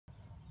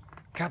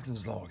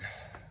Captain's log.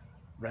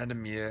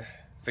 Random year,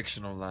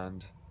 fictional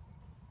land.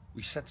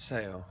 We set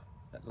sail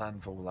at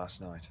landfall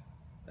last night.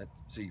 At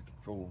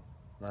Seafall,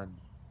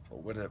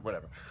 landfall,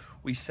 whatever.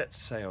 We set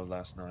sail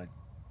last night.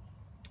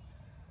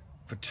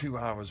 For 2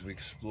 hours we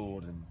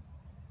explored, and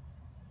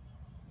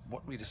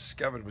what we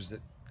discovered was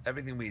that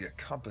everything we'd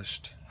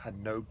accomplished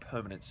had no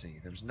permanency.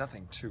 There was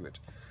nothing to it.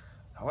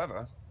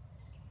 However,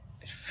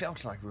 it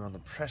felt like we were on the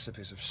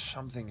precipice of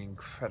something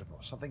incredible,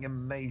 something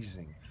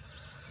amazing,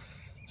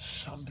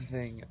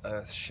 something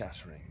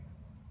earth-shattering.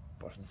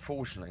 But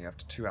unfortunately,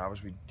 after 2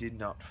 hours, we did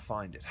not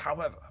find it.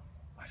 However,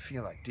 I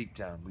feel like deep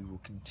down we will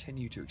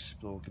continue to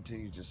explore,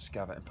 continue to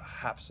discover, and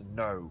perhaps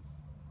know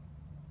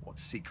what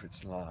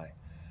secrets lie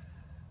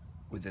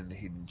within the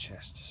hidden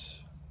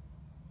chests.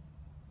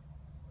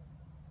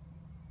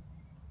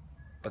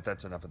 But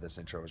that's enough of this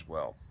intro as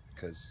well,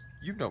 because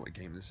you know what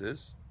game this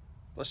is.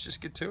 Let's just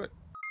get to it.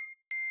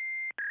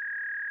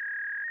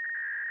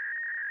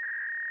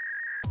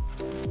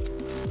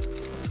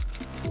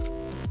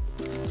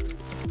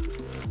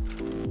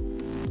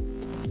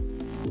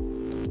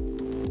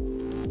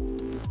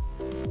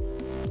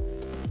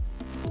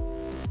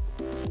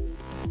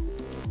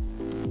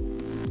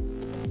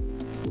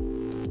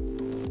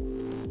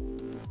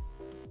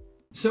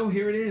 So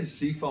here it is,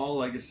 Seafall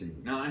Legacy.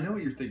 Now I know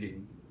what you're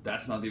thinking,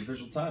 that's not the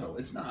official title.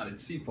 It's not,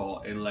 it's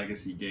Seafall, a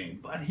legacy game.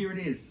 But here it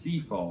is,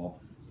 Seafall,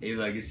 a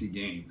legacy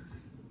game.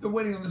 Been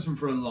waiting on this one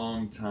for a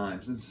long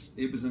time, since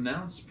it was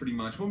announced pretty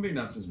much, well maybe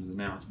not since it was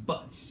announced,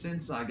 but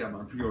since I got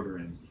my pre-order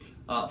in.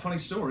 Funny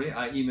story,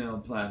 I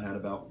emailed Plaid Hat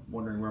about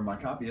wondering where my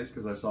copy is,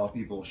 because I saw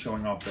people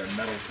showing off their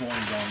metal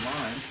coins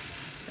online.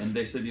 And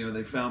they said, you know,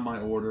 they found my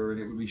order and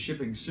it would be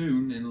shipping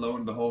soon, and lo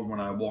and behold, when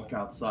I walked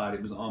outside,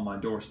 it was on my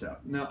doorstep.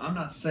 Now, I'm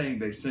not saying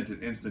they sent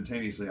it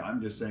instantaneously, I'm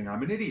just saying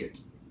I'm an idiot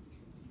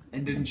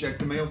and didn't check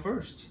the mail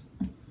first.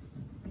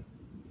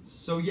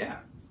 So yeah.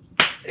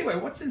 Anyway,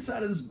 what's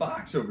inside of this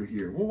box over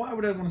here? Well, why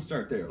would I want to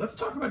start there? Let's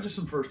talk about just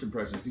some first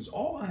impressions, because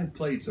all I have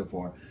played so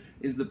far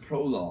is the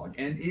prologue,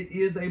 and it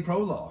is a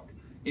prologue.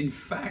 In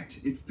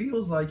fact, it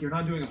feels like you're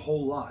not doing a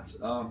whole lot.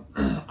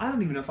 I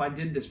don't even know if I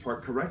did this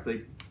part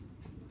correctly.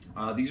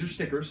 These are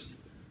stickers.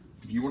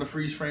 If you want to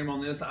freeze frame on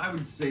this, I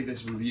would say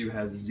this review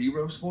has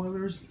 0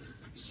 spoilers.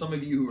 Some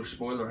of you who are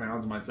spoiler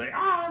hounds might say,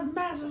 it's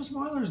massive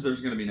spoilers.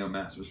 There's going to be no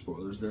massive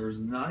spoilers. There's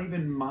not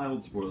even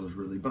mild spoilers,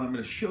 really. But I'm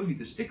going to show you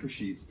the sticker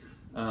sheets.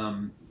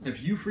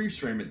 If you freeze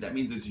frame it, that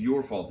means it's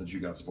your fault that you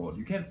got spoiled.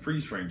 You can't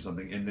freeze frame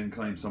something and then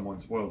claim someone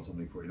spoiled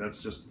something for you.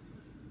 That's just...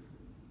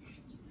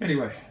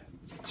 Anyway,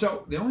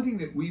 so the only thing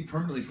that we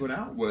permanently put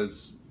out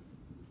was,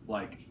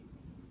 like,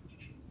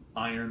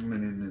 iron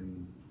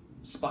and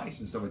spice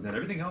and stuff like that.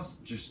 Everything else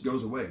just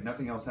goes away.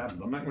 Nothing else happens.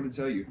 I'm not going to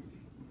tell you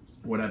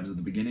what happens at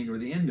the beginning or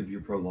the end of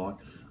your prologue.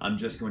 I'm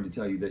just going to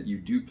tell you that you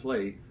do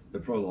play the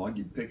prologue.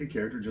 You pick a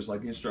character just like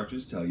the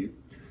instructions tell you.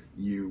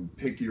 You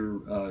pick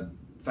your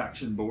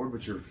faction board,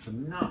 which are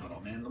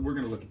phenomenal, man. We're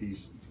going to look at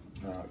these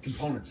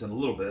components in a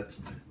little bit.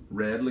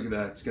 Red, look at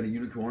that. It's got a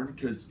unicorn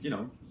because, you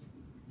know,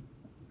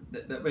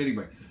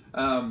 anyway.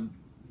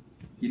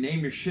 You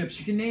name your ships.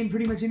 You can name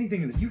pretty much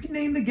anything in this. You can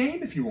name the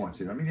game if you want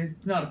to. I mean,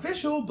 it's not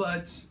official,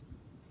 but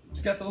it's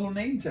got the little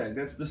name tag.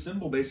 That's the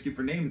symbol basically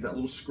for name, is that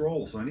little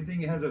scroll. So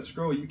anything that has that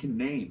scroll, you can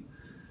name.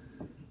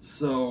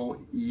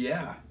 So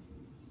yeah,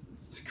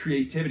 it's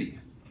creativity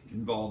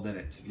involved in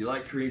it. If you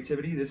like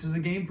creativity, this is a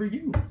game for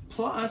you.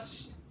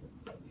 Plus,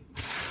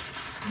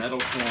 metal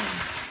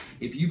coins.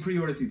 If you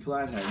pre-order through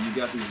Plaid Hat, you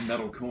got these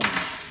metal coins.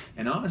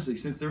 And honestly,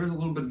 since there is a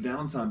little bit of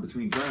downtime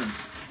between turns,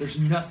 there's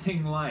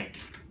nothing like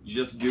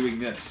just doing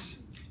this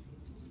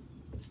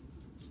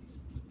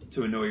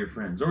to annoy your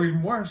friends, or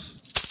even worse.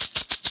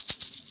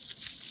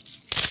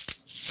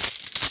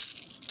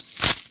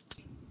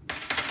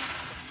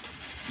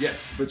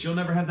 Yes, but you'll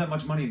never have that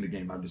much money in the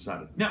game, I've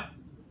decided. Now,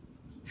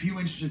 a few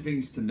interesting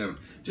things to note.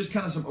 Just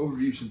kind of some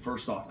overview, some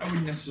first thoughts. I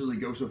wouldn't necessarily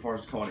go so far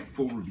as to call it a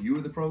full review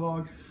of the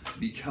prologue,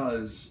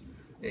 because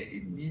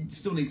you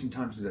still need some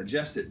time to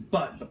digest it,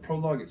 but the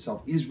prologue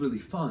itself is really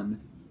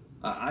fun.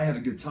 I had a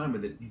good time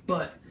with it,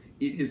 but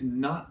it is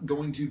not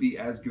going to be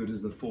as good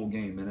as the full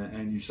game.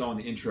 And you saw in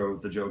the intro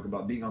the joke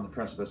about being on the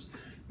precipice.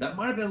 That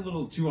might have been a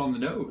little too on the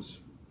nose.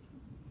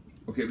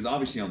 Okay, it was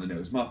obviously on the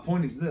nose. My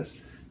point is this.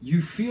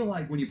 You feel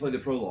like when you play the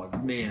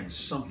prologue, man,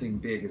 something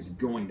big is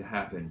going to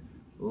happen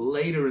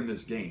later in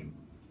this game.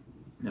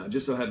 Now, it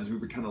just so happens we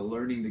were kind of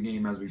learning the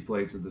game as we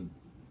played, so the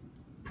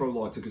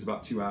prologue took us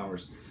about 2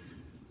 hours.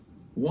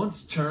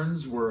 Once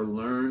turns were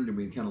learned and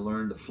we kind of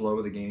learned the flow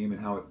of the game and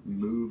how it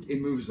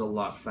moves a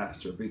lot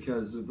faster,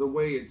 because of the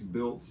way it's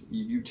built,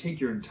 you take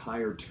your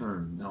entire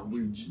turn. Now,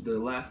 the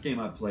last game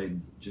I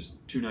played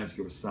just 2 nights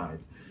ago was Scythe.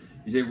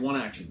 You take one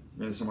action,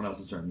 then it's someone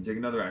else's turn. You take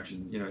another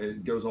action, you know,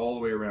 it goes all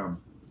the way around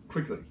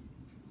quickly.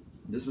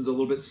 This one's a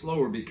little bit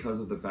slower because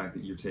of the fact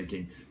that you're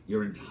taking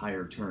your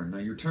entire turn. Now,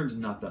 your turn's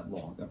not that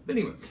long. But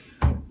anyway,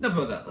 enough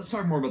about that. Let's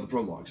talk more about the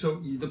prologue.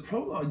 So the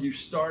prologue, you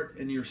start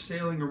and you're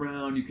sailing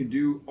around. You can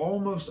do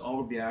almost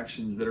all of the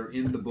actions that are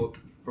in the book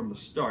from the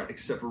start,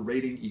 except for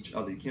raiding each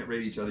other. You can't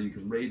raid each other. You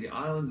can raid the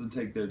islands and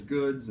take their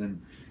goods,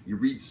 and you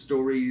read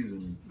stories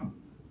and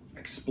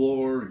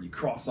explore, and you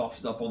cross off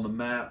stuff on the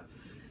map.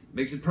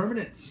 Makes it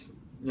permanent.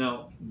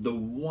 Now, the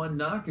one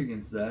knock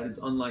against that is,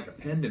 unlike a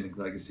Pandemic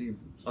Legacy,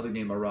 other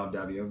game by Rob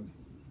Daviau,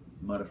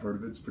 might have heard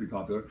of it, it's pretty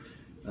popular.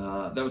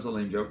 That was a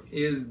lame joke,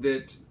 is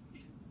that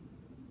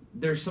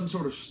there's some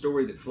sort of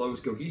story that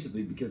flows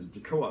cohesively because it's a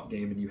co-op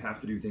game and you have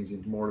to do things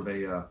in more of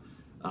a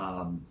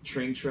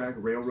train track,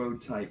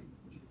 railroad type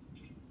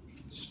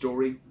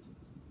story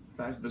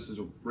fashion. This is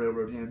a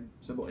railroad hand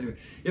symbol. Anyway,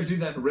 you have to do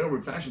that in a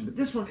railroad fashion, but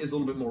this one is a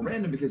little bit more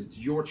random because it's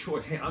your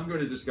choice. Hey, I'm going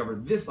to discover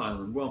this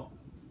island. Well,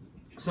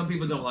 some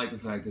people don't like the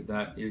fact that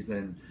that is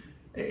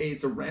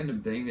it's a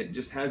random thing that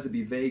just has to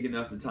be vague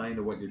enough to tie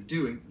into what you're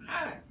doing.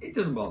 It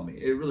doesn't bother me.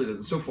 It really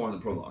doesn't, so far in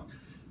the prologue.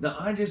 Now,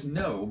 I just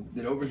know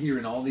that over here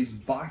in all these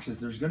boxes,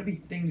 there's going to be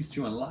things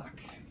to unlock.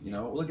 You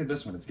know, look at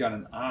this one. It's got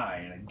an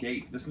eye and a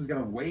gate. This one's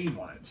got a wave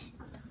on it.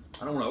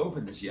 I don't want to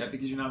open this yet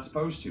because you're not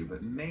supposed to,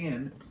 but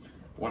man,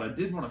 what I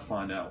did want to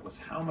find out was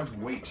how much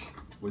weight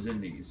was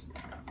in these.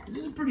 This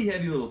is a pretty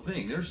heavy little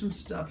thing. There's some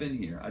stuff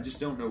in here. I just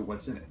don't know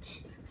what's in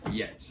it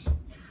yet.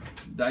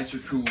 Dice are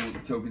cool, the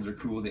tokens are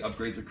cool, the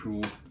upgrades are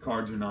cool,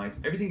 cards are nice,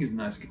 everything is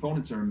nice,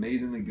 components are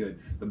amazingly good.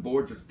 The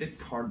boards are thick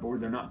cardboard,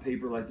 they're not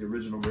paper like the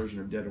original version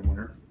of Dead of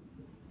Winter,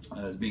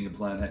 as being a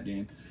Plaid Hat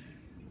game.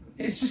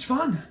 It's just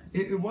fun.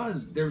 It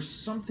was. There's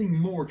something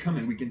more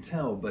coming, we can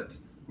tell, but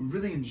we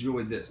really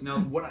enjoyed this. Now,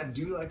 what I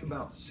do like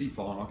about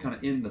Seafall, and I'll kind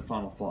of end the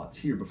final thoughts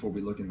here before we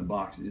look in the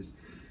box, is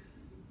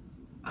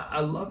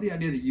I love the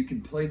idea that you can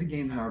play the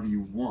game however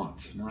you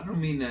want. Now, I don't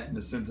mean that in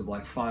the sense of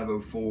like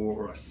 504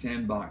 or a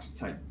sandbox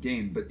type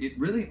game, but it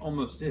really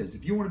almost is.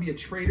 If you want to be a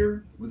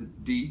trader with a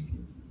D,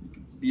 you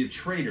can be a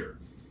trader.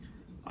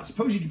 I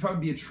suppose you could probably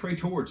be a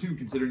traitor too,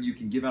 considering you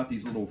can give out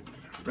these little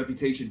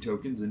reputation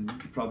tokens and you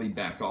could probably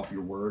back off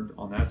your word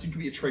on that. So you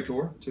could be a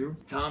traitor too.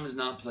 Tom has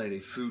not played a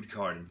food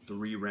card in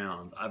 3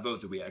 rounds. I vote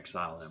that we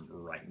exile him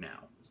right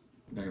now.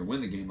 You're not gonna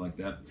win the game like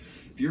that.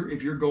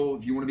 If your goal,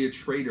 if you want to be a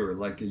trader,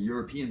 like a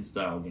European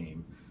style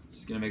game,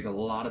 it's gonna make a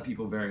lot of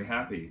people very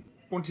happy.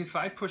 And if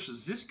I push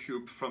this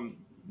cube from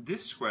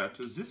this square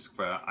to this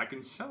square, I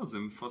can sell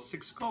them for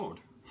 6 gold.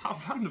 How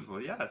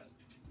wonderful, yes.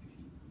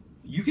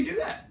 You can do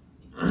that.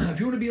 If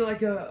you want to be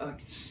like a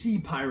sea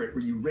pirate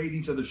where you raid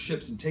each other's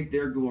ships and take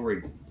their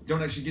glory,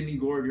 don't actually get any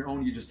glory of your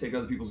own, you just take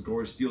other people's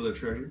glory, steal their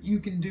treasure, you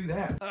can do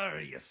that. Oh,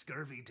 you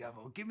scurvy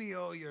devil, give me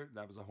all your...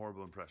 That was a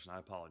horrible impression, I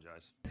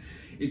apologize.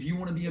 If you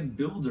want to be a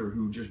builder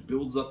who just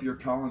builds up your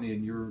colony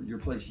and your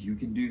place, you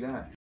can do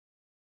that.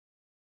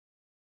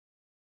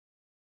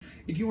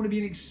 If you want to be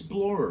an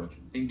explorer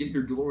and get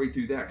your glory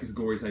through that, because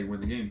glory is how you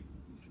win the game,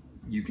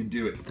 you can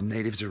do it. The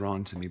natives are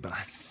on to me, but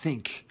I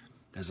think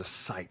there's a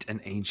site, an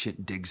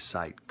ancient dig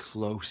site,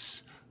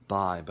 close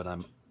by, but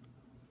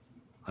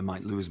I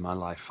might lose my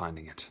life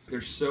finding it.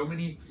 There's so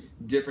many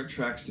different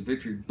tracks to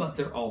victory, but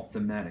they're all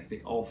thematic. They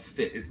all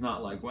fit. It's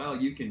not like, well,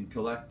 you can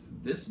collect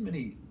this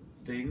many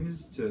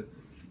things to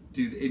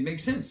do. It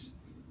makes sense.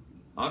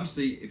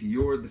 Obviously, if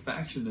you're the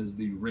faction as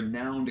the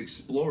renowned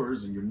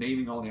explorers and you're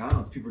naming all the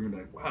islands, people are going to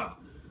be like, wow,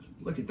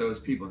 look at those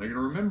people. And they're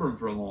going to remember them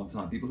for a long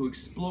time, people who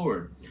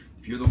explored.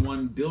 If you're the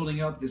one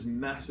building up this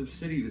massive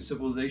city, the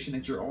civilization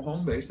at your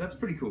home base, that's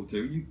pretty cool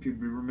too. You could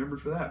be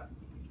remembered for that.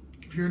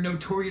 If you're a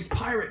notorious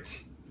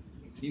pirate,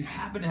 you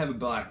happen to have a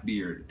black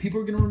beard, people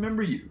are going to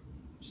remember you.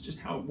 It's just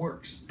how it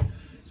works.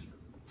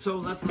 So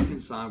let's look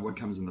inside what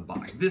comes in the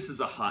box. This is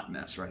a hot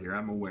mess right here,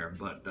 I'm aware,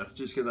 but that's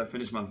just because I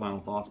finished my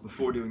final thoughts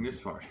before doing this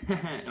part.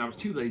 And I was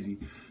too lazy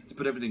to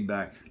put everything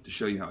back to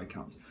show you how it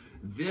comes.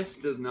 This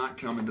does not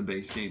come in the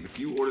base game. If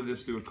you order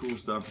this through a Cool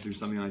Stuff or through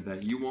something like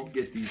that, you won't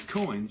get these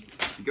coins.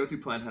 If you go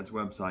through Plaid Hat's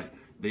website,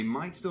 they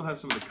might still have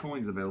some of the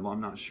coins available, I'm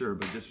not sure,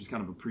 but this was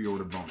kind of a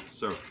pre-order bonus.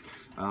 So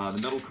the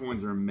metal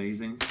coins are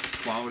amazing.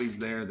 Quality's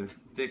there, they're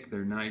thick,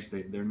 they're nice,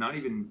 they're not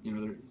even, you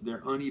know,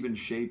 they're uneven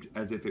shaped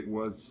as if it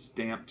was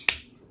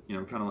stamped, you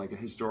know, kind of like a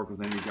historical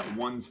thing. We've got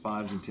 1s,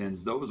 5s, and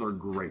 10s. Those are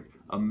great.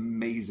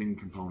 Amazing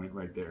component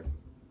right there.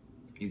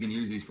 You can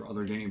use these for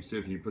other games too.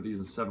 If you put these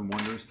in 7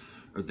 Wonders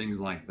or things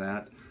like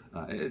that.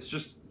 It's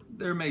just,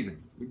 they're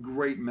amazing.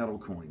 Great metal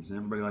coins. And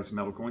everybody likes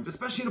metal coins,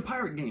 especially in a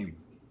pirate game.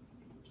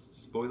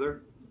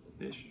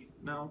 Spoiler-ish?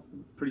 No?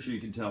 Pretty sure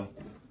you can tell.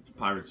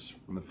 Pirates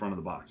from the front of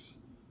the box.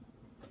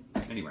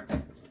 Anyway.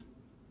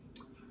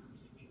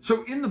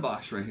 So in the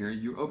box right here,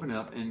 you open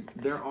up and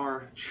there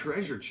are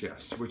treasure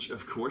chests, which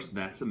of course,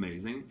 that's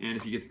amazing. And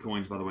if you get the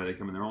coins, by the way, they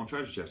come in their own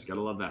treasure chests.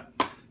 Gotta love that.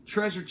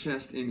 Treasure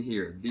chest in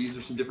here. These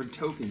are some different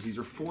tokens. These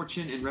are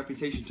fortune and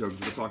reputation tokens.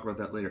 We'll talk about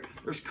that later.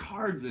 There's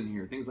cards in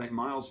here, things like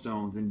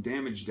milestones and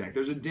damage deck.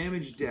 There's a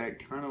damage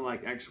deck kind of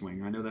like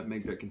X-Wing. I know that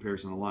make that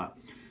comparison a lot.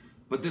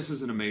 But this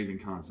is an amazing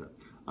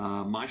concept.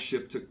 My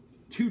ship took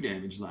 2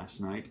 damage last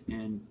night,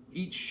 and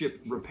each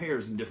ship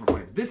repairs in different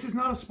ways. This is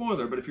not a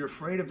spoiler, but if you're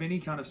afraid of any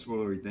kind of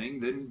spoilery thing,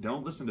 then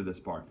don't listen to this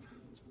part.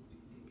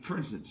 For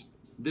instance,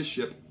 this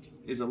ship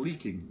is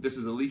this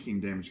is a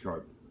leaking damage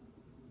card.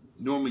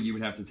 Normally you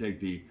would have to take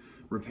the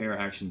repair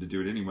action to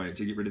do it anyway,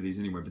 to get rid of these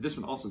anyway. But this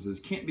one also says,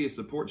 can't be a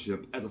support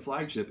ship. As a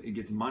flagship, it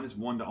gets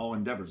 -1 to all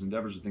endeavors.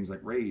 Endeavors are things like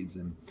raids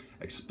and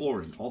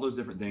exploring, all those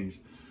different things.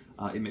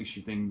 It makes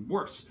your thing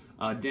worse.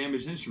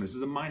 Damaged instruments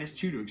is a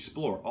 -2 to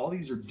explore. All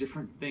these are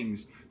different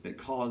things that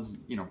cause,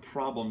 you know,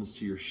 problems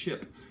to your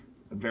ship.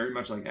 Very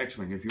much like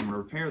X-Wing. If you want to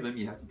repair them,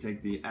 you have to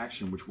take the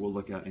action, which we'll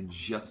look at in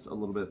just a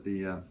little bit,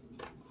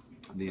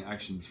 the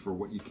actions for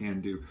what you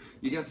can do.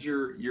 You got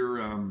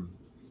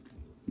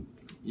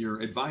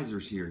your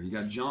advisors here. You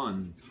got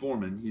John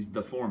Foreman. He's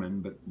the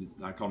foreman, but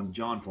I call him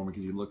John Foreman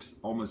because he looks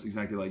almost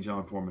exactly like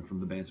John Foreman from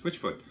the band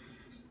Switchfoot.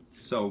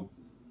 So,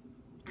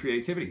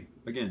 creativity.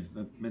 Again,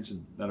 I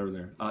mentioned that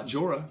earlier.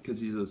 Jorah, because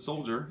he's a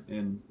soldier,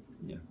 and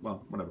yeah,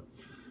 well, whatever.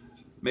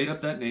 Made up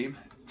that name.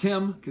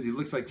 Tim, because he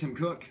looks like Tim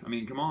Cook. I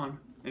mean, come on.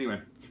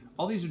 Anyway,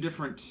 all these are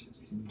different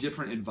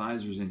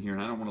advisors in here,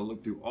 and I don't want to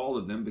look through all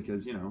of them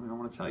because, you know, I don't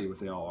want to tell you what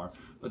they all are.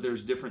 But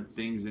there's different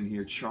things in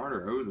here.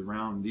 Charter, oh, the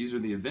round. These are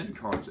the event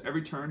cards.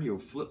 Every turn you'll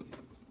flip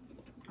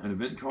an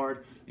event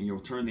card, and you'll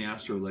turn the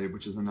astrolabe,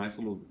 which is a nice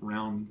little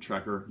round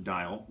tracker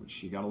dial,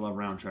 which you gotta love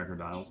round tracker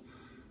dials,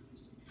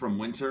 from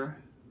winter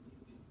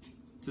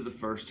to the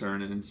first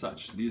turn and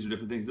such. These are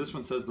different things. This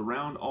one says the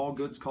round all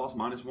goods cost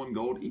 -1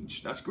 gold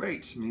each. That's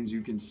great. It means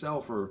you can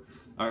sell for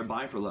or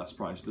buy for less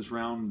price. This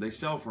round they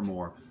sell for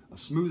more. A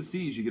smooth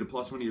seas, you get a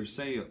 +1 to your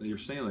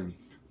sailing,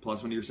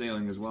 +1 to your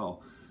sailing as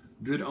well.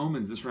 Good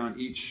omens, this round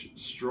each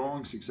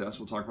strong success,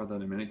 we'll talk about that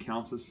in a minute,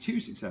 counts as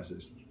 2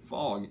 successes.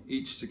 Fog,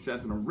 each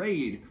success in a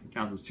raid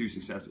counts as 2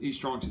 successes. Each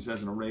strong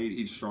success in a raid,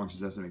 each strong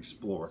success in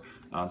explore.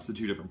 It's the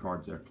 2 different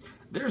cards there.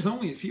 There's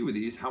only a few of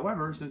these.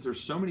 However, since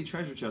there's so many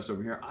treasure chests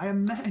over here, I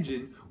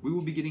imagine we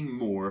will be getting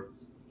more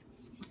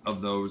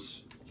of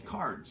those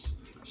cards.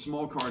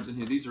 Small cards in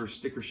here. These are a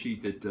sticker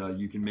sheet that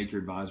you can make your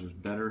advisors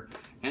better.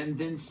 And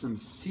then some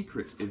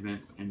secret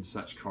event and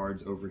such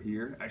cards over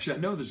here. Actually, I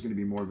know there's going to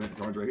be more event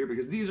cards right here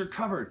because these are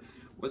covered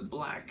with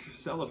black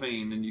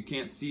cellophane and you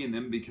can't see in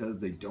them because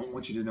they don't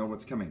want you to know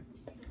what's coming.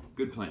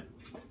 Good plan.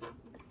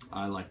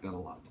 I like that a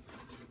lot.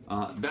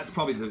 That's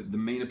probably the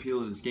main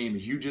appeal of this game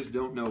is you just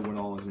don't know what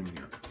all is in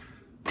here.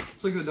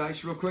 Let's look at the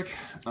dice real quick.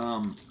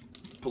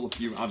 Pull a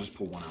few. I'll just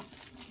pull one out.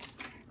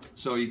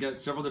 So you got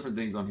several different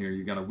things on here.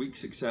 You've got a weak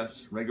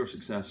success, regular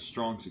success,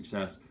 strong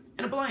success,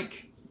 and a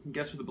blank. You can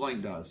guess what the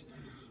blank does.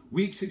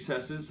 Weak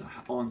successes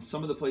on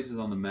some of the places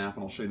on the map,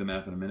 and I'll show you the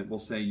map in a minute, will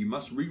say you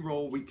must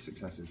re-roll weak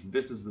successes.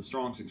 This is the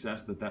strong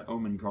success that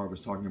omen card was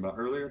talking about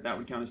earlier. That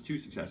would count as 2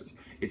 successes.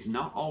 It's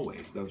not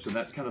always, though, so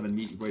that's kind of a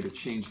neat way to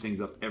change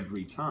things up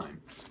every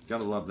time.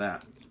 Gotta love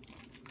that.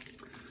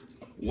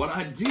 What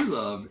I do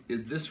love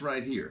is this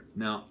right here.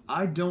 Now,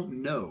 I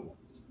don't know.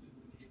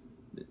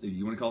 If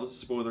you want to call this a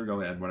spoiler,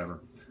 go ahead,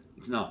 whatever.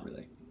 It's not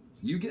really.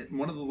 You get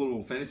one of the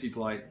little Fantasy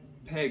Flight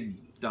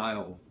peg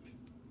dial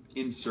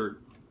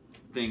insert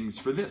things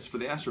for this, for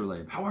the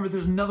astrolabe. However,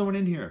 there's another one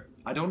in here.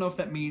 I don't know if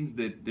that means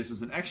that this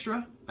is an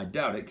extra. I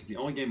doubt it, because the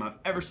only game I've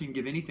ever seen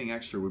give anything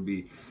extra would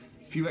be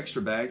a few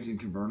extra bags in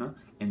Caverna,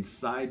 and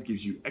Side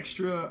gives you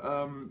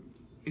extra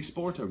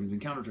Explorer tokens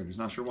and counter tokens,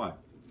 not sure why.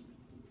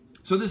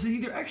 So this is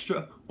either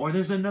extra, or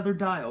there's another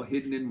dial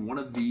hidden in one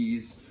of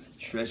these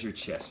treasure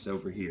chests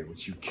over here,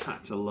 which you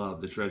got to love,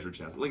 the treasure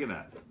chest. Look at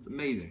that. It's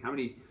amazing. How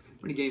many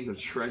games have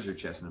treasure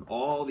chests in them?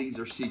 All these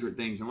are secret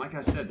things, and like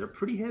I said, they're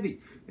pretty heavy.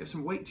 They have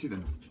some weight to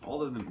them.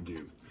 All of them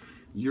do.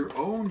 Your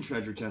own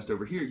treasure chest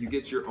over here, you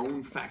get your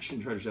own faction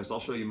treasure chest. I'll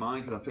show you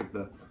mine because I picked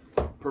the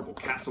purple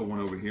castle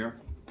one over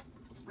here.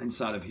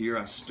 Inside of here,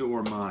 I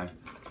store my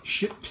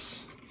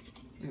ships.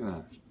 Look at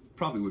that.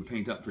 Probably would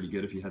paint up pretty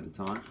good if you had the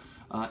time.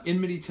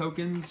 Enmity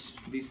tokens,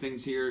 these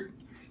things here.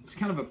 It's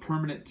kind of a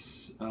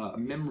permanent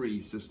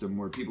memory system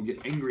where people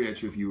get angry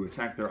at you if you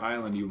attack their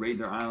island, you raid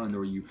their island,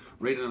 or you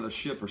raid another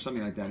ship or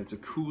something like that. It's a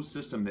cool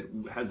system that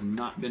has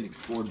not been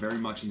explored very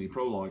much in the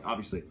prologue,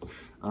 obviously.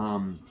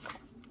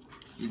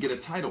 You get a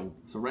title.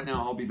 So right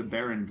now I'll be the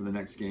Baron for the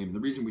next game. The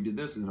reason we did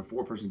this is in a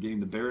 4-person game,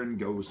 the Baron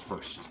goes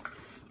first.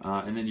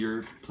 And then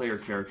your player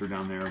character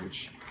down there,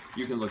 which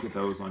you can look at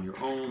those on your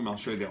own. I'll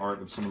show you the art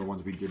of some of the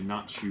ones we did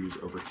not choose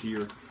over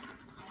here.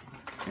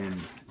 And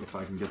if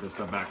I can get this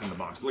stuff back in the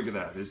box. Look at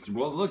that.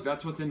 Well, look,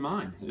 that's what's in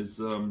mine,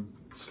 is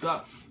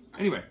stuff.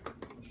 Anyway,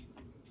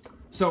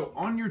 so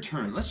on your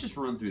turn, let's just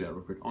run through that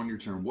real quick. On your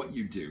turn, what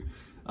you do.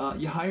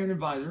 You hire an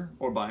advisor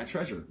or buy a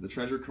treasure. The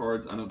treasure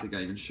cards, I don't think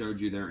I even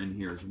showed you, they're in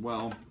here as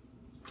well.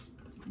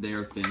 They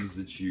are things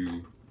that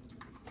you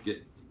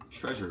get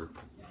treasure.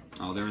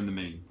 Oh, they're in the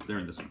main. They're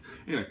in this one.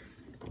 Anyway.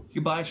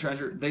 You buy a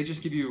treasure, they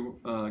just give you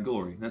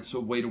glory. That's a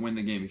way to win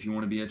the game. If you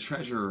want to be a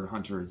treasure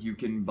hunter, you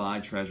can buy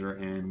treasure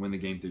and win the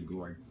game through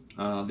glory.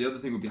 The other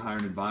thing would be hire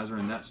an advisor,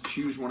 and that's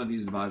choose one of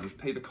these advisors,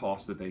 pay the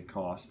cost that they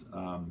cost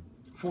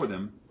for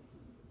them.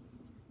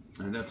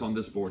 And that's on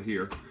this board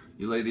here.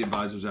 You lay the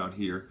advisors out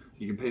here.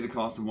 You can pay the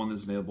cost of one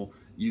that's available.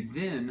 You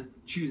then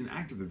choose an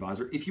active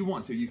advisor. If you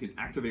want to, you can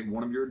activate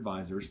one of your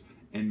advisors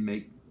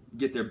and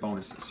get their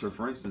bonuses. So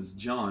for instance,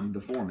 John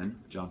Foreman,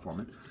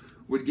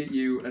 would get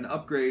you an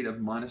upgrade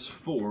of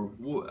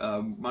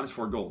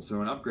 -4 gold.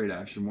 So an upgrade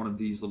action, one of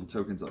these little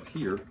tokens up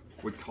here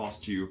would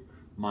cost you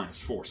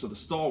 -4. So the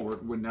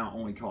Stalwart would now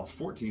only cost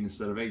 14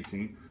 instead of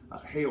 18.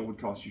 Hail would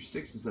cost you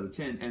 6 instead of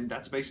 10, and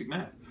that's basic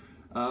math.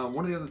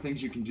 One of the other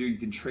things you can do, you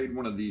can trade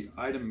one of the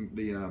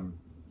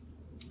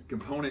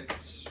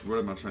components, what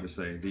am I trying to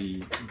say?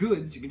 The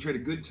goods, you can trade a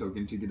good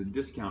token to get a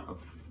discount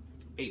of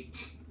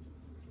 8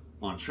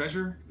 on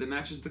treasure that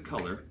matches the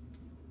color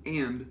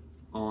and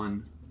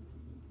on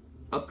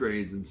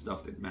upgrades and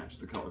stuff that match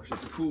the color. So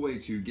it's a cool way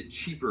to get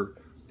cheaper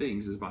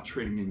things is by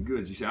trading in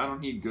goods. You say, I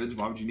don't need goods.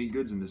 Why would you need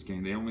goods in this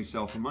game? They only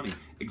sell for money.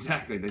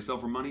 Exactly. They sell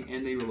for money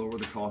and they lower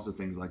the cost of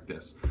things like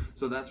this.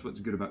 So that's what's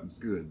good about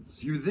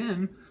goods. You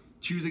then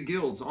choose a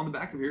guild. So on the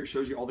back of here, it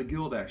shows you all the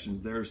guild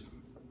actions. There's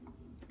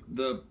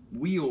the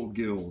Wheel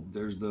Guild.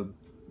 There's the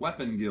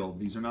Weapon Guild.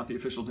 These are not the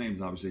official names,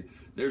 obviously.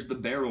 There's the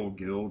Barrel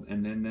Guild,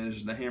 and then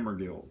there's the Hammer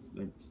Guild.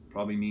 They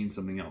probably mean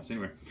something else.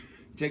 Anyway,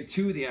 you take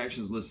 2 of the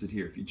actions listed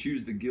here. If you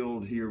choose the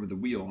guild here with the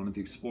wheel on it,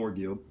 the Explore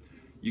Guild,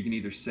 you can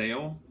either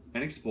sail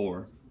and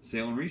explore,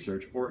 sail and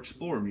research, or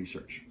explore and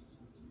research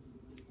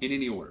in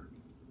any order.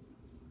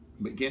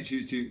 But you can't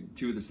choose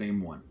two of the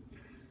same one.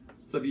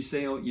 So if you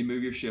sail, you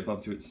move your ship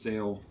up to its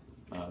sail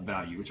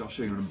value, which I'll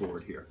show you on a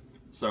board here.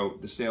 So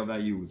the sail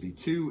value would be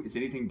 2. It's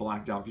anything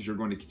blacked out because you're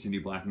going to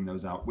continue blacking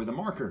those out with a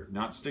marker,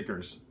 not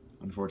stickers,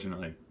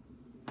 unfortunately.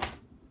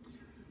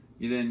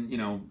 You then, you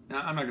know,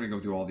 I'm not going to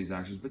go through all these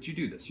actions, but you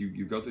do this.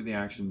 You go through the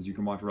actions. You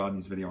can watch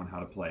Rodney's video on how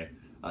to play.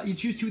 You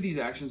choose 2 of these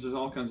actions. There's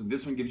all kinds of,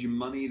 this one gives you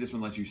money. This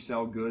one lets you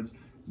sell goods.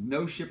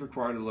 No ship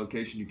required at a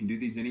location. You can do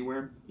these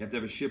anywhere. You have to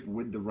have a ship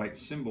with the right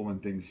symbol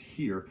and things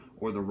here,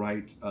 or the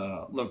right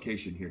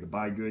location here. To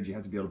buy goods, you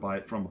have to be able to buy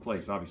it from a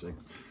place, obviously.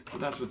 So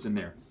that's what's in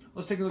there.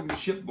 Let's take a look at the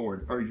ship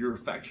board, or your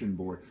faction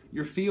board.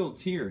 Your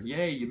fields here.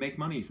 Yay, you make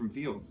money from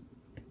fields.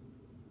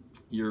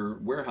 Your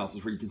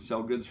warehouses where you can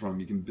sell goods from.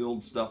 You can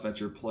build stuff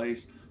at your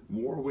place.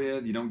 War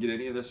with, you don't get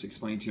any of this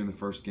explained to you in the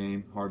first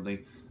game,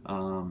 hardly.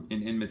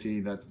 In Enmity,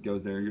 that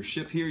goes there. Your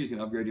ship here, you can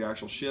upgrade your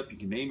actual ship. You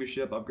can name your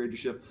ship, upgrade your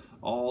ship.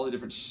 All the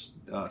different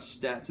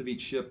stats of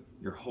each ship.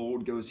 Your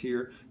hold goes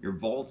here. Your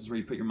vault is where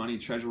you put your money.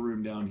 Treasure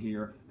room down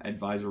here.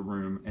 Advisor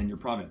room, and your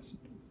province.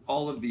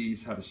 All of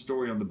these have a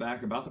story on the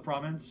back about the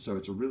province, so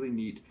it's a really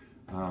neat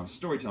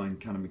storytelling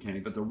kind of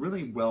mechanic, but they're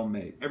really well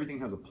made. Everything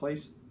has a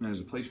place, and there's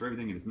a place for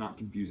everything, and it's not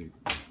confusing.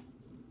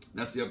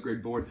 That's the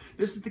upgrade board.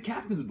 This is the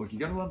captain's book. You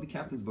gotta love the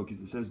captain's book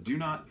because it says, do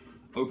not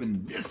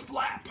open this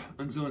flap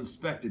until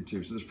inspected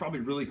to. So there's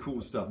probably really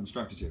cool stuff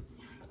instructed to.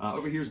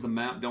 Over here's the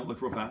map. Don't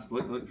look real fast.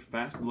 Look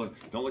fast and look.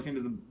 Don't look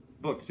into the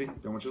book. See?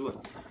 Don't want you to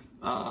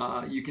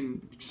look. You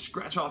can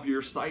scratch off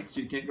your site so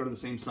you can't go to the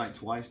same site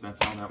twice.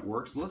 That's how that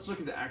works. Let's look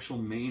at the actual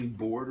main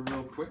board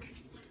real quick.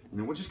 And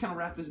then we'll just kind of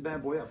wrap this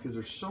bad boy up because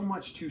there's so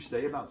much to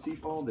say about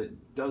Seafall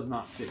that does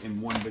not fit in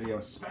one video,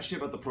 especially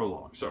about the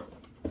prologue. So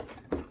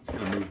let's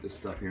kind of move this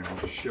stuff here and I'll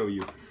just show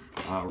you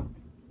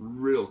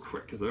real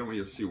quick because I don't want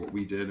you to see what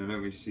we did and I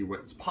don't want you to see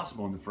what's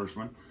possible in the first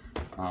one,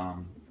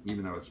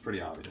 even though it's pretty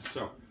obvious.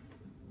 So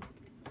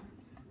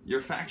your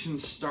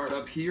factions start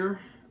up here.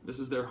 This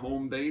is their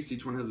home base.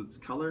 Each one has its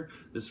color.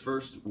 This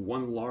first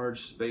one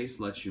large space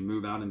lets you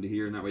move out into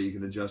here, and that way you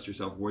can adjust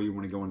yourself where you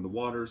want to go in the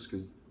waters,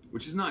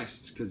 which is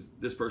nice because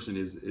this person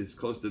is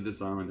close to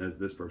this island as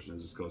this person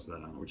is close to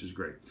that island, which is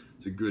great.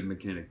 It's a good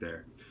mechanic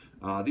there.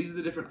 These are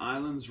the different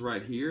islands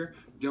right here.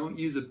 Don't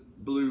use a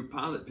blue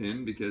pilot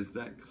pin because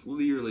that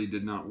clearly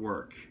did not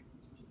work,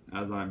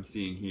 as I'm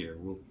seeing here.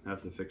 We'll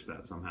have to fix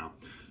that somehow.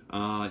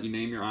 You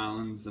name your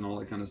islands and all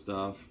that kind of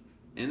stuff.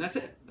 And that's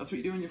it. That's what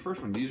you do in your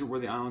first one. These are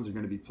where the islands are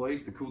going to be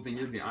placed. The cool thing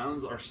is the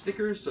islands are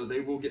stickers, so they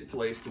will get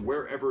placed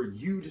wherever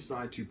you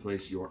decide to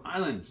place your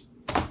islands,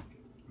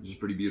 which is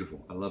pretty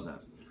beautiful. I love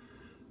that.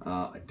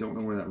 I don't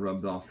know where that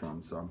rubbed off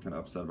from, so I'm kind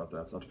of upset about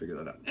that, so I'll have to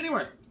figure that out.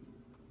 Anyway,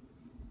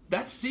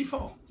 that's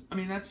Seafall. I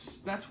mean,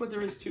 that's what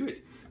there is to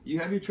it. You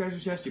have your treasure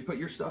chest, you put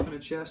your stuff in a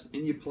chest,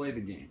 and you play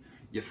the game.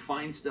 You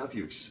find stuff,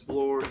 you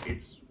explore.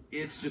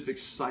 It's just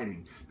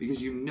exciting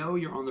because you know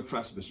you're on the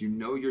precipice. You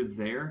know you're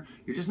there.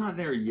 You're just not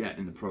there yet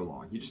in the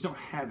prologue. You just don't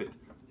have it.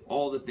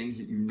 All the things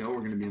that you know are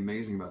going to be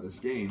amazing about this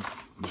game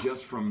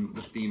just from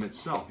the theme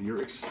itself.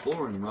 You're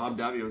exploring. Rob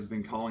Davio has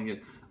been calling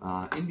it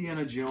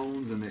Indiana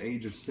Jones and the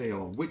Age of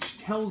Sail, which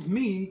tells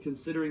me,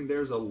 considering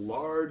there's a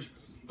large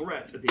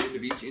threat at the end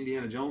of each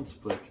Indiana Jones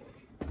flick,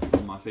 some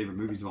of my favorite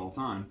movies of all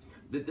time,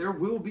 that there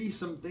will be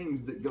some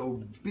things that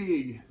go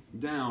big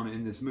down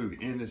in this movie,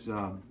 in this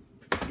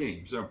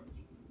game. So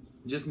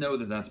just know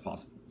that that's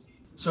possible.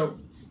 So,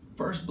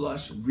 first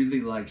blush,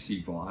 really like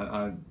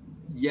Seafall.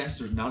 Yes,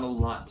 there's not a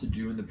lot to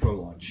do in the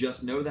prologue.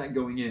 Just know that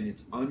going in,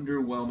 it's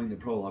underwhelming, the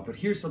prologue. But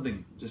here's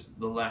something, just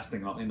the last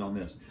thing, I'll end on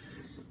this.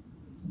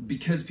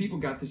 Because people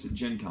got this at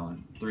Gen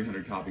Con,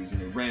 300 copies,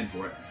 and they ran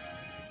for it.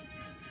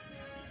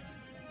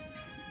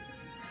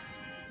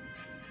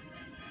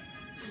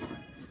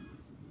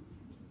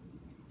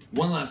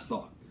 One last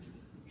thought.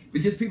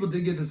 Because people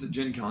did get this at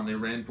Gen Con, they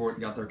ran for it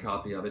and got their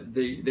copy of it.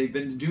 They've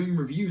been doing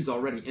reviews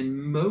already, and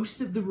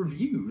most of the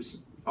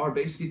reviews are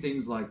basically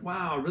things like,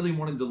 wow, I really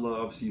wanted to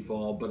love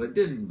Seafall, but I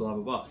didn't, blah,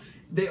 blah, blah.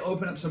 They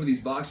open up some of these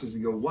boxes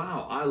and go,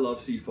 wow, I love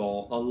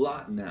Seafall a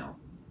lot now.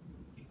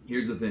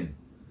 Here's the thing.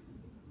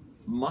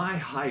 My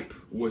hype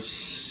was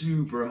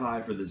super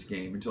high for this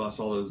game until I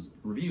saw those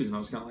reviews, and I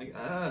was kind of like,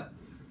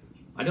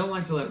 I don't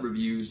like to let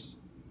reviews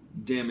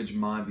damage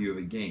my view of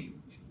a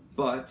game.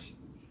 But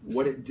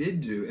what it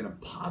did do in a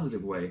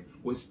positive way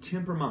was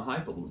temper my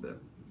hype a little bit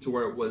to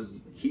where it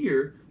was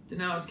here to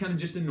now it's kind of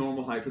just a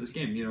normal hype for this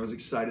game. You know, I was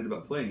excited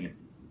about playing it.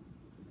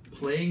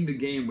 Playing the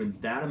game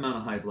with that amount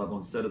of hype level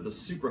instead of the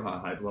super high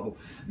hype level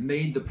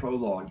made the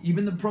prologue,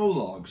 even the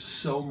prologue,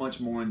 so much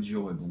more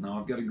enjoyable. Now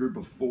I've got a group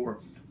of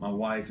 4, my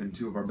wife and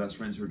 2 of our best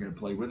friends who are going to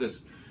play with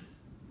us.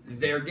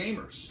 They're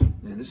gamers,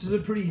 and this is a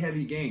pretty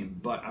heavy game,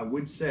 but I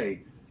would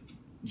say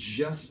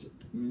just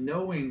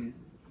knowing,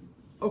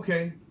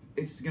 okay,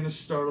 it's going to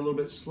start a little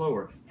bit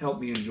slower, help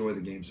me enjoy the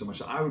game so much.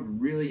 So I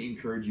would really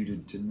encourage you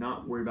to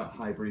not worry about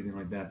hype or anything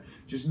like that.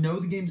 Just know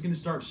the game's going to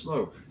start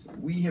slow.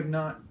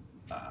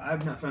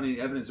 I've not found any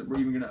evidence that we're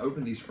even going to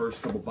open these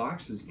first couple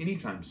boxes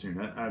anytime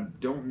soon. I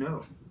don't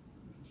know.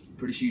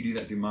 Pretty sure you do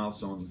that through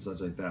milestones and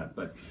such like that.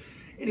 But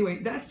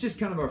anyway, that's just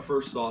kind of our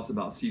first thoughts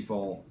about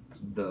Seafall,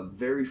 the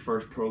very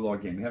first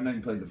prologue game. We haven't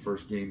even played the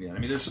first game yet. I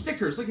mean, there's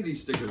stickers. Look at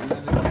these stickers.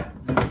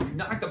 You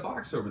knock the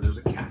box over. There's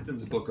a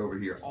captain's book over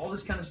here. All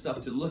this kind of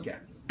stuff to look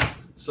at.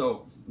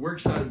 So we're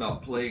excited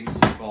about playing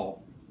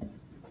Seafall a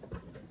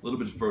little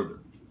bit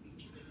further.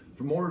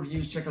 For more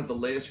reviews, check out the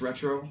latest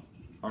retro.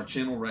 Our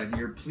channel right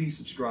here. Please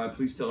subscribe.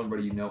 Please tell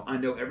everybody you know. I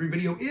know every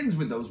video ends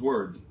with those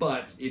words,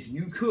 but if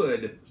you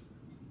could,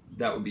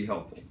 that would be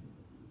helpful.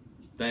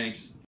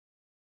 Thanks.